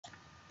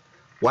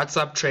What's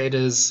up,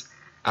 traders?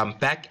 I'm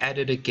back at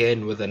it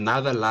again with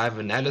another live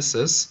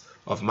analysis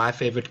of my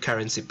favorite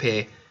currency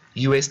pair,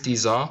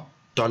 USDZAR,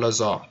 dollar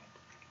ZAR.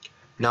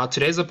 Now,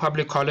 today's a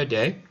public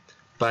holiday,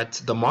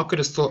 but the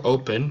market is still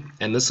open,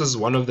 and this is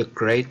one of the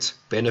great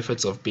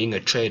benefits of being a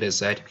trader, is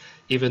that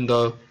even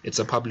though it's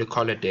a public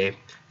holiday,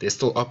 there's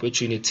still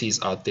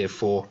opportunities out there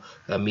for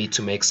me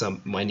to make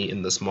some money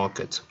in this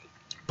market.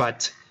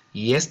 But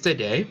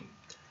yesterday,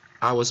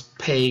 I was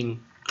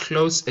paying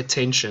close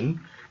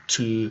attention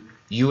to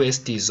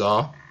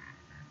USDZAR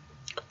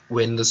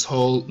when this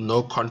whole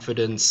no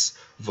confidence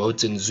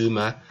vote in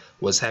Zuma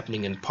was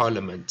happening in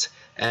Parliament.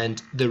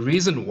 And the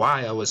reason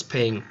why I was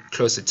paying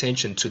close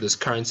attention to this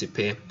currency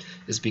pair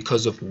is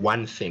because of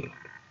one thing,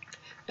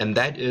 and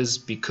that is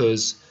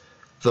because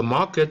the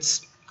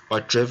markets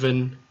are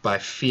driven by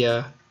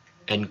fear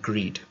and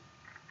greed.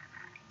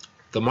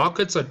 The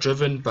markets are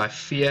driven by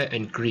fear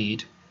and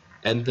greed,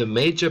 and the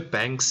major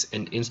banks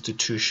and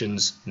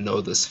institutions know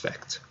this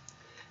fact.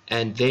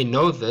 And they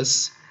know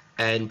this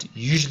and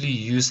usually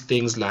use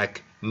things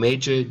like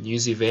major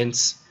news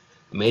events,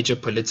 major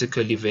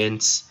political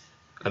events,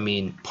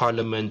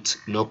 Parliament,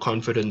 no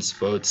confidence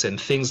votes, and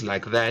things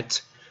like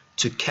that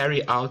to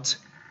carry out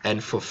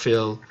and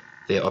fulfill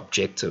their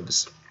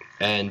objectives.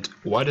 And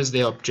what is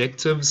their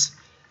objectives?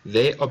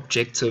 Their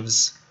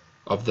objectives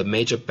of the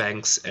major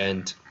banks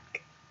and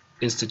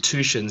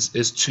institutions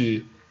is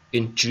to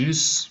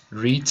induce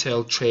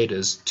retail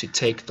traders to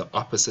take the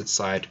opposite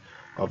side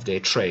of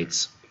their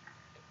trades.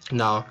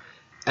 Now,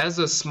 as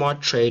a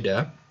smart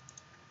trader,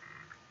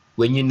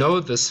 when you know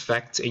this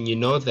fact and you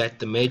know that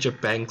the major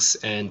banks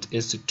and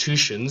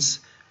institutions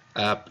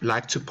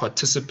like to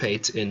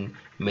participate in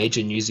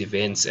major news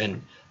events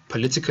and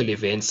political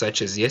events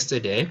such as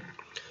yesterday,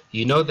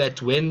 you know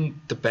that when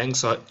the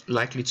banks are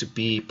likely to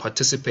be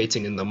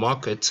participating in the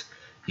market,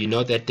 you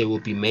know that there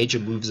will be major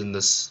moves in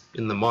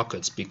the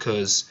markets,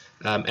 because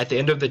at the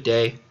end of the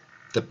day,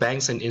 the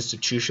banks and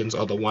institutions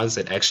are the ones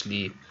that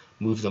actually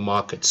move the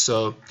market.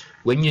 So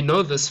when you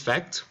know this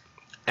fact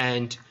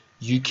and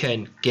you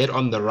can get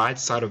on the right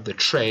side of the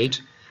trade,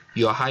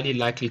 you're highly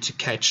likely to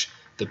catch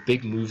the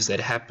big moves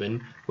that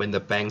happen when the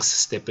banks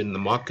step in the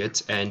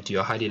market, and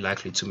you're highly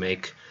likely to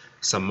make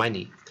some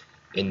money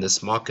in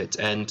this market.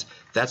 And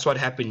that's what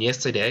happened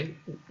yesterday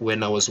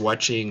when I was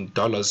watching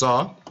dollar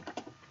ZAR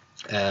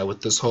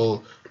with this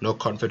whole no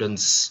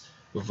confidence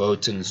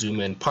vote in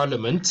Zuma in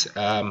Parliament.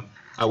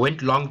 I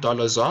went long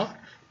dollar ZAR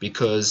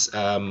because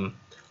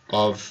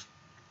of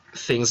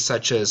things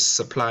such as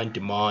supply and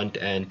demand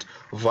and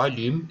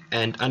volume,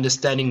 and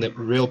understanding the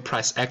real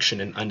price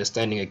action, and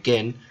understanding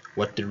again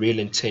what the real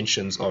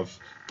intentions of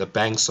the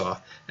banks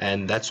are.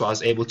 And that's why I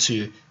was able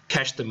to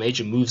catch the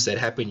major moves that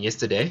happened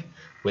yesterday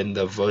when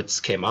the votes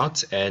came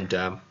out, and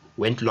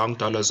went long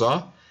dollar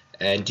ZAR.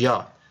 And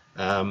yeah,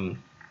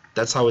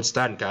 that's how it's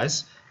done,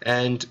 guys.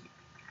 And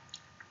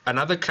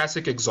another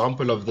classic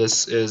example of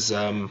this is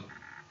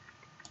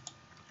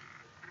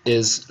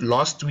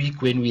last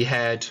week when we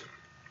had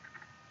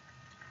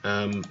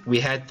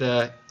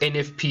the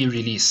NFP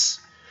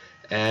release,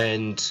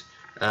 and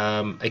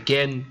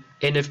again,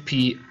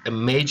 NFP, a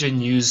major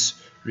news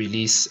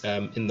release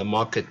in the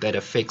market that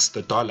affects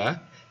the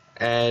dollar,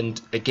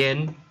 and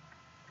again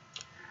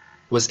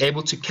was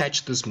able to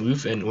catch this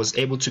move and was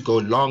able to go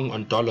long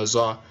on dollar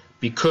ZAR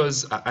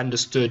because I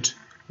understood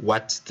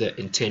what the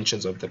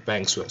intentions of the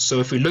banks were. So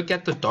if we look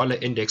at the dollar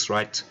index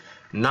right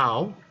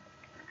now,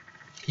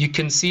 you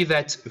can see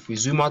that if we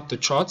zoom out the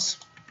charts,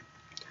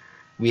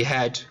 we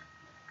had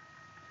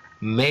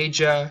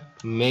major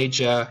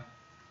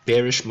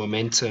bearish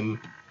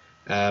momentum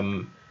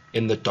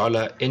in the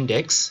dollar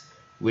index,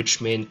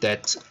 which meant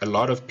that a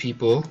lot of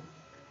people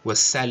were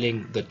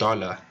selling the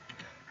dollar.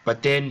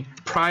 But then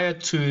prior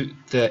to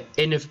the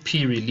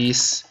NFP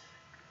release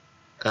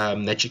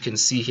that you can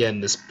see here in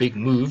this big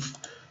move,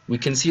 we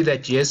can see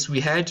that yes,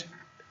 we had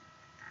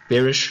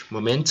bearish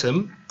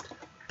momentum,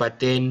 but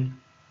then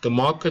the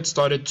market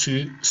started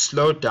to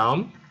slow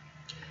down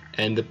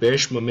and the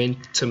bearish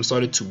momentum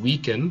started to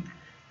weaken,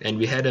 and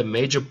we had a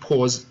major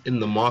pause in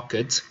the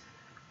market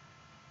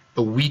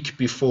a week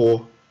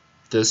before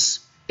this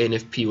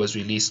NFP was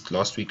released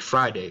last week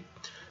Friday.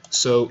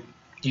 So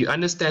you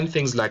understand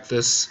things like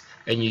this,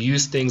 and you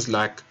use things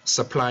like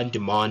supply and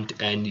demand,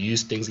 and you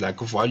use things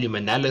like volume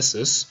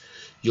analysis,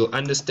 you'll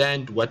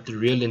understand what the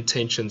real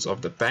intentions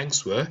of the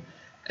banks were,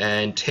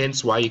 and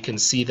hence why you can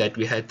see that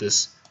we had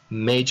this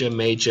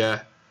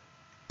major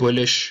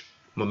bullish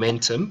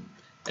momentum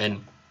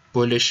and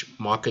bullish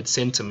market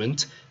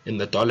sentiment in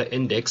the dollar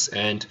index.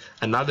 And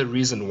another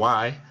reason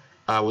why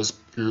I was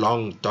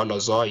long dollar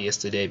ZAR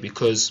yesterday,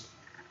 because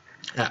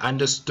I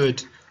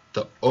understood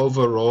the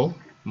overall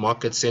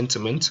market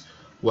sentiment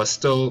was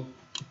still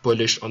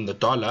bullish on the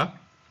dollar,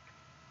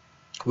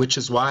 which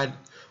is why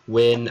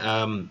when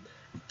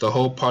the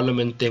whole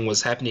Parliament thing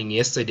was happening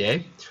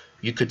yesterday,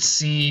 you could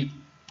see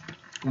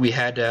we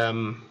had a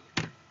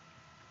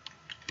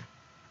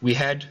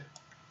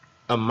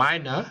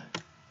minor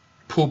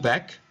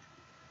pullback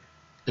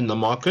in the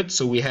market.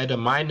 So we had a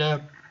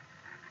minor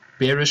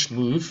bearish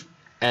move,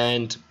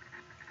 and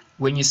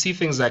when you see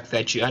things like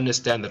that, you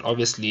understand that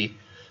obviously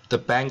the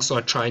banks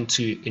are trying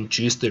to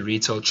induce the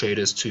retail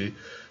traders to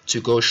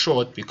go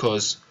short,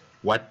 because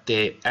what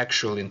their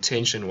actual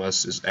intention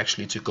was is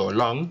actually to go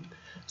long.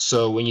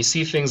 So when you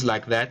see things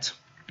like that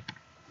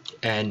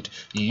and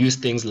you use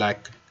things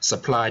like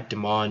supply,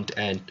 demand,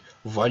 and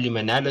volume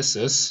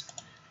analysis,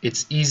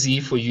 it's easy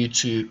for you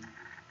to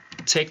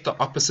take the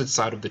opposite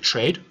side of the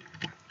trade,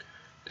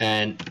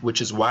 and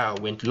which is why I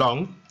went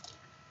long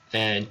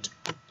and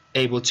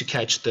able to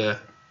catch the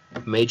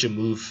major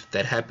move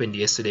that happened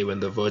yesterday when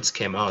the votes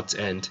came out,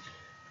 and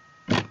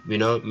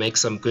make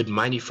some good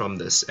money from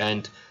this.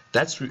 And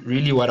that's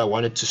really what I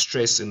wanted to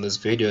stress in this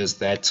video, is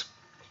that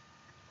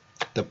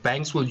the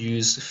banks will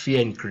use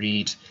fear and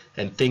greed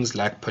and things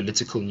like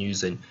political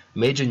news and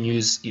major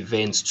news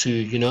events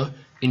to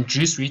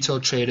induce retail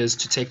traders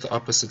to take the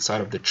opposite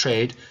side of the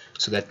trade,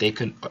 so that they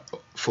can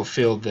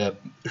fulfill the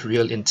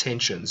real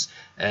intentions.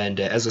 And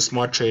as a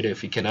smart trader,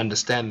 if you can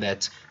understand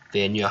that,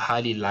 then you're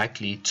highly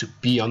likely to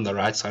be on the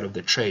right side of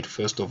the trade,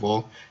 first of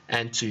all,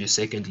 and to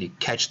secondly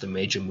catch the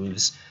major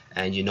moves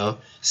and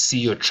see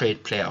your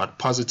trade play out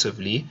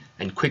positively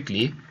and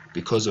quickly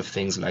because of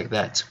things like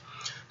that.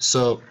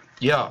 So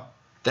yeah,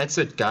 that's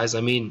it, guys.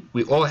 I mean,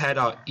 we all had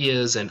our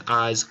ears and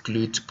eyes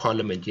glued to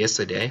Parliament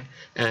yesterday,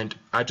 and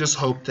I just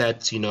hope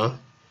that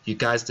you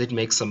guys did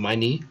make some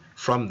money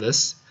from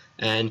this.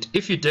 And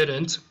if you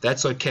didn't,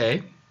 that's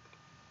okay,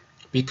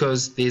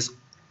 because there's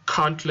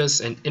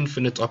countless and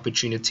infinite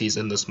opportunities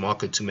in this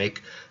market to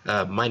make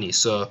money.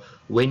 So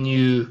when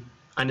you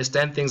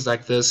understand things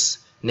like this,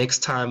 next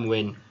time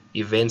when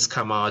events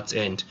come out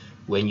and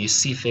when you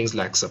see things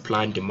like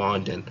supply and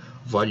demand and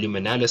volume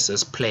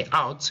analysis play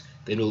out,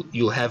 then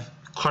you'll have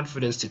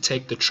confidence to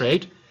take the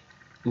trade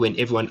when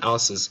everyone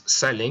else is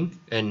selling,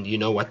 and you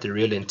know what the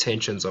real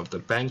intentions of the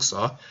banks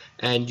are,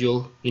 and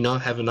you'll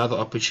have another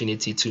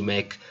opportunity to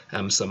make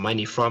some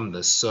money from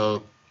this.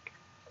 So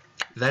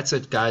that's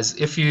it, guys.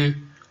 If you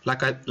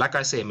like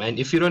I say, man,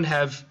 if you don't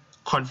have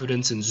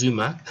confidence in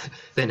Zuma,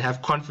 then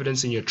have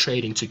confidence in your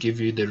trading to give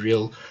you the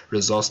real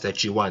results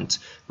that you want,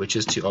 which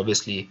is to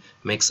obviously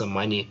make some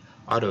money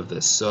out of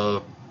this.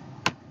 So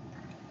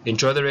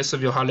enjoy the rest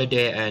of your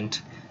holiday and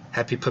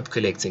happy pip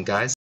collecting, guys.